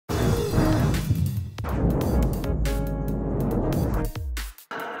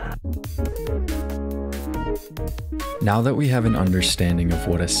Now that we have an understanding of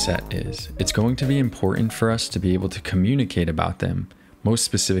what a set is, it's going to be important for us to be able to communicate about them, most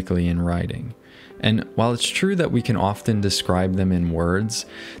specifically in writing. And while it's true that we can often describe them in words,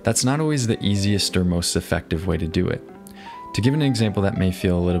 that's not always the easiest or most effective way to do it. To give an example that may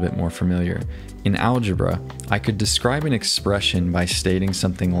feel a little bit more familiar, in algebra, I could describe an expression by stating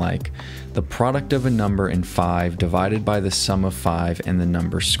something like the product of a number and 5 divided by the sum of 5 and the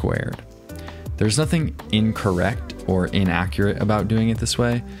number squared. There's nothing incorrect or inaccurate about doing it this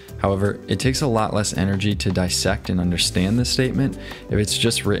way. However, it takes a lot less energy to dissect and understand this statement if it's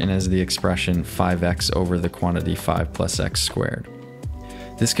just written as the expression 5x over the quantity 5 plus x squared.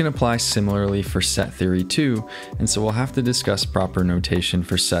 This can apply similarly for set theory too, and so we'll have to discuss proper notation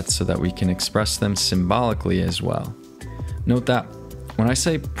for sets so that we can express them symbolically as well. Note that when I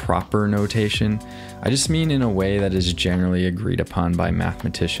say proper notation, I just mean in a way that is generally agreed upon by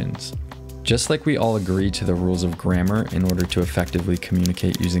mathematicians. Just like we all agree to the rules of grammar in order to effectively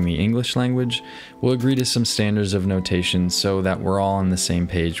communicate using the English language, we'll agree to some standards of notation so that we're all on the same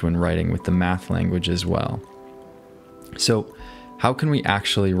page when writing with the math language as well. So, how can we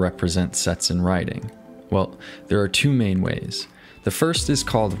actually represent sets in writing? Well, there are two main ways. The first is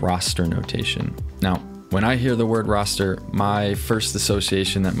called roster notation. Now, when I hear the word roster, my first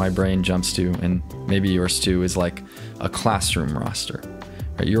association that my brain jumps to, and maybe yours too, is like a classroom roster.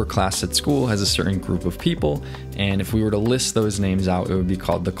 Your class at school has a certain group of people, and if we were to list those names out, it would be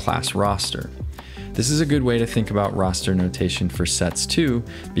called the class roster. This is a good way to think about roster notation for sets too,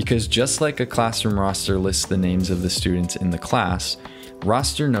 because just like a classroom roster lists the names of the students in the class,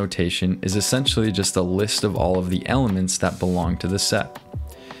 roster notation is essentially just a list of all of the elements that belong to the set.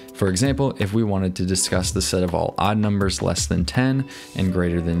 For example, if we wanted to discuss the set of all odd numbers less than 10 and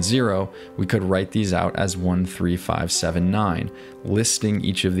greater than 0, we could write these out as 1, 3, 5, 7, 9, listing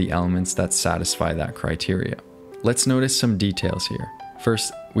each of the elements that satisfy that criteria. Let's notice some details here.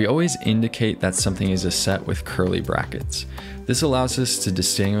 First, we always indicate that something is a set with curly brackets. This allows us to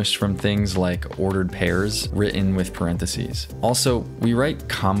distinguish from things like ordered pairs written with parentheses. Also, we write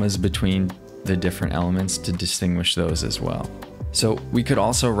commas between the different elements to distinguish those as well. So we could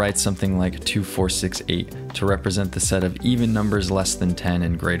also write something like 2, 4, 6, 8 to represent the set of even numbers less than 10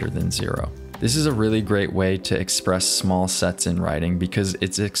 and greater than 0. This is a really great way to express small sets in writing because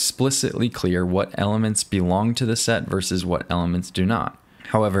it's explicitly clear what elements belong to the set versus what elements do not.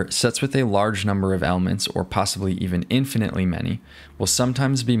 However, sets with a large number of elements, or possibly even infinitely many, will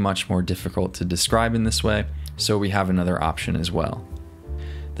sometimes be much more difficult to describe in this way, so we have another option as well.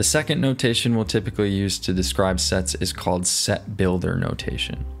 The second notation we'll typically use to describe sets is called set builder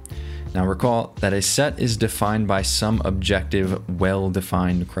notation. Now recall that a set is defined by some objective,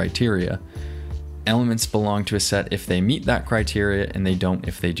 well-defined criteria. Elements belong to a set if they meet that criteria and they don't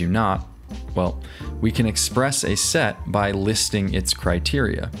if they do not. Well, we can express a set by listing its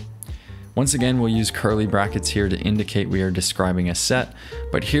criteria. Once again, we'll use curly brackets here to indicate we are describing a set,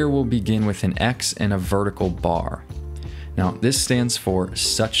 but here we'll begin with an X and a vertical bar. Now, this stands for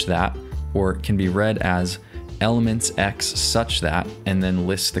such that, or it can be read as elements X such that, and then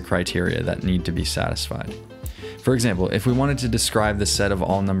list the criteria that need to be satisfied. For example, if we wanted to describe the set of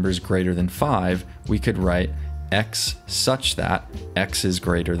all numbers greater than 5, we could write X such that X is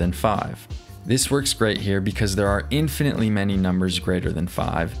greater than 5. This works great here because there are infinitely many numbers greater than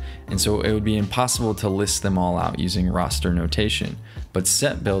 5, and so it would be impossible to list them all out using roster notation, but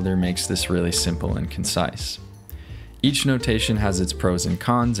Set Builder makes this really simple and concise. Each notation has its pros and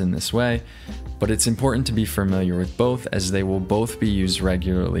cons in this way, but it's important to be familiar with both as they will both be used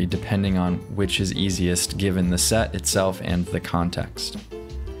regularly depending on which is easiest given the set itself and the context.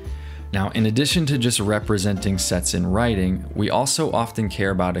 Now, in addition to just representing sets in writing, we also often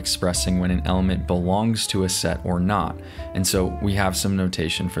care about expressing when an element belongs to a set or not, and so we have some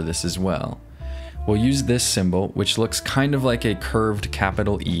notation for this as well. We'll use this symbol, which looks kind of like a curved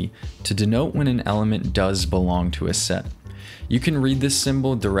capital E, to denote when an element does belong to a set. You can read this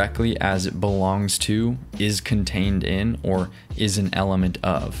symbol directly as it belongs to, is contained in, or is an element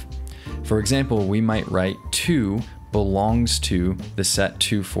of. For example, we might write 2 belongs to the set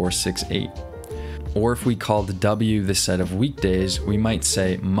 2, 4, 6, 8. Or if we called W the set of weekdays, we might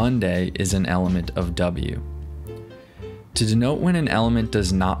say Monday is an element of W. To denote when an element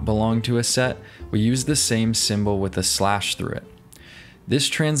does not belong to a set, we use the same symbol with a slash through it. This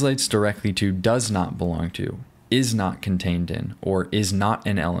translates directly to does not belong to, is not contained in, or is not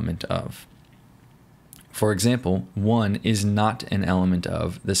an element of. For example, 1 is not an element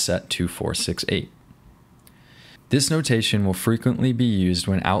of the set 2, 4, 6, 8. This notation will frequently be used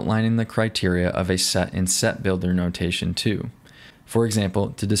when outlining the criteria of a set in Set Builder notation too. For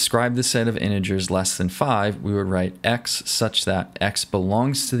example, to describe the set of integers less than 5, we would write x such that x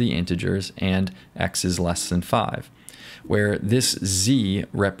belongs to the integers and x is less than 5, where this z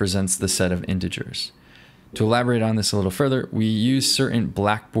represents the set of integers. To elaborate on this a little further, we use certain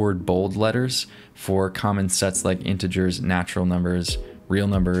Blackboard bold letters for common sets like integers, natural numbers, real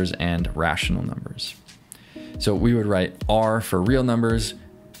numbers, and rational numbers. So we would write R for real numbers,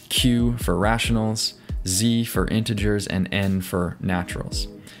 Q for rationals, Z for integers, and N for naturals.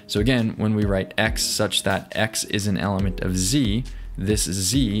 So again, when we write x such that x is an element of Z, this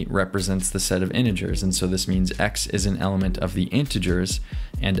Z represents the set of integers, and so this means x is an element of the integers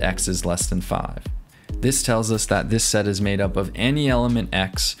and x is less than 5. This tells us that this set is made up of any element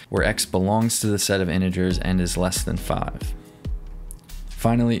x where x belongs to the set of integers and is less than 5.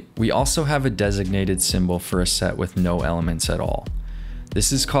 Finally, we also have a designated symbol for a set with no elements at all.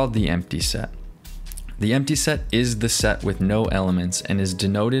 This is called the empty set. The empty set is the set with no elements and is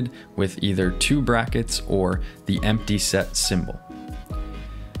denoted with either 2 brackets or the empty set symbol.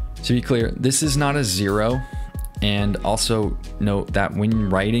 To be clear, this is not a 0, and also note that when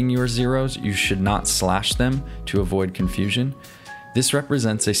writing your zeros, you should not slash them to avoid confusion. This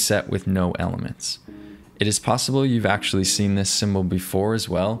represents a set with no elements. It is possible you've actually seen this symbol before as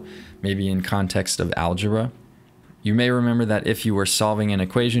well, maybe in context of algebra. You may remember that if you were solving an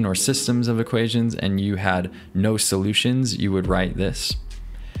equation or systems of equations and you had no solutions, you would write this.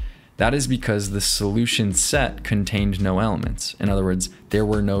 That is because the solution set contained no elements. In other words, there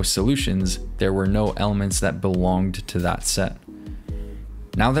were no solutions, there were no elements that belonged to that set.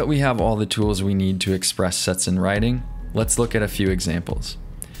 Now that we have all the tools we need to express sets in writing, let's look at a few examples.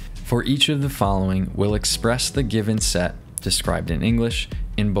 For each of the following, we'll express the given set, described in English,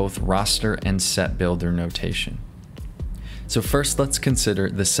 in both roster and set builder notation. So first, let's consider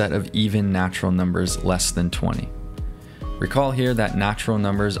the set of even natural numbers less than 20. Recall here that natural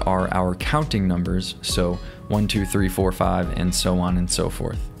numbers are our counting numbers, so 1, 2, 3, 4, 5, and so on and so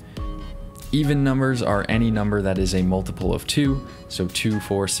forth. Even numbers are any number that is a multiple of 2, so 2,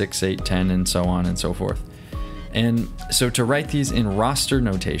 4, 6, 8, 10, and so on and so forth. And so to write these in roster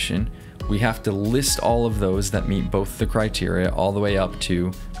notation, we have to list all of those that meet both the criteria all the way up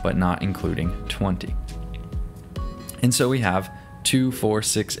to, but not including, 20. And so we have 2, 4,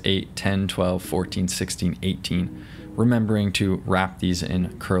 6, 8, 10, 12, 14, 16, 18, remembering to wrap these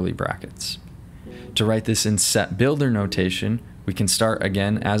in curly brackets. To write this in set builder notation, we can start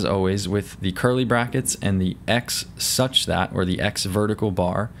again, as always, with the curly brackets and the x such that, or the x vertical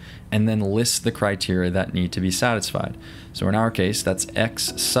bar, and then list the criteria that need to be satisfied. So in our case, that's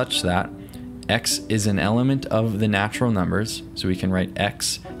x such that x is an element of the natural numbers, so we can write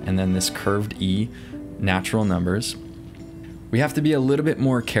x and then this curved e, natural numbers. We have to be a little bit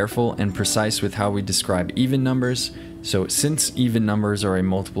more careful and precise with how we describe even numbers. So since even numbers are a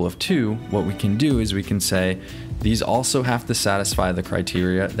multiple of 2, what we can do is we can say these also have to satisfy the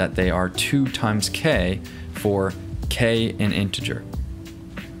criteria that they are 2 times k for k an integer,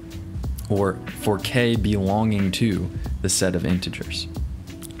 or for k belonging to the set of integers,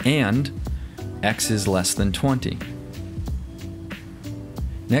 and x is less than 20.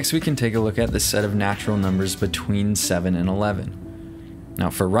 Next, we can take a look at the set of natural numbers between 7 and 11. Now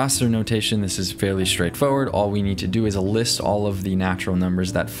for roster notation, this is fairly straightforward. All we need to do is list all of the natural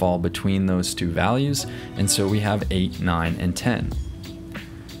numbers that fall between those 2 values, and so we have 8, 9, and 10.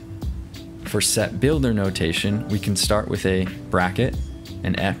 For set builder notation, we can start with a bracket,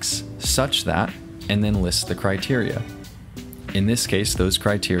 an x, such that, and then list the criteria. In this case, those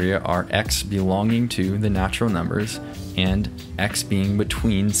criteria are x belonging to the natural numbers and x being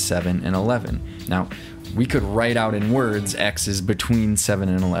between 7 and 11. Now, we could write out in words x is between 7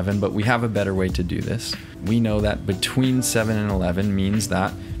 and 11, but we have a better way to do this. We know that between 7 and 11 means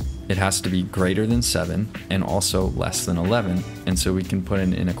that it has to be greater than 7 and also less than 11, and so we can put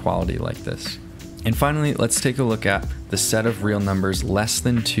an inequality like this. And finally, let's take a look at the set of real numbers less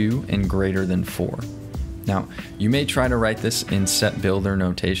than 2 and greater than 4. Now, you may try to write this in set builder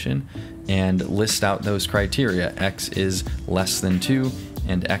notation and list out those criteria. X is less than 2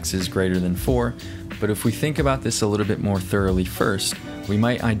 and x is greater than 4. But if we think about this a little bit more thoroughly first, we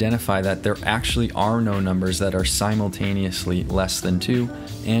might identify that there actually are no numbers that are simultaneously less than 2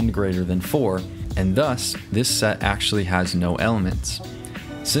 and greater than 4, and thus this set actually has no elements.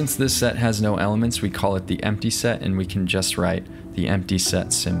 Since this set has no elements, we call it the empty set, and we can just write the empty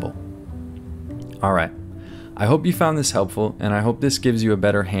set symbol. Alright, I hope you found this helpful, and I hope this gives you a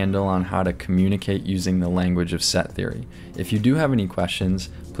better handle on how to communicate using the language of set theory. If you do have any questions,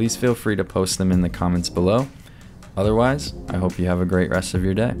 please feel free to post them in the comments below. Otherwise, I hope you have a great rest of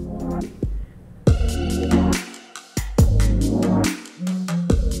your day.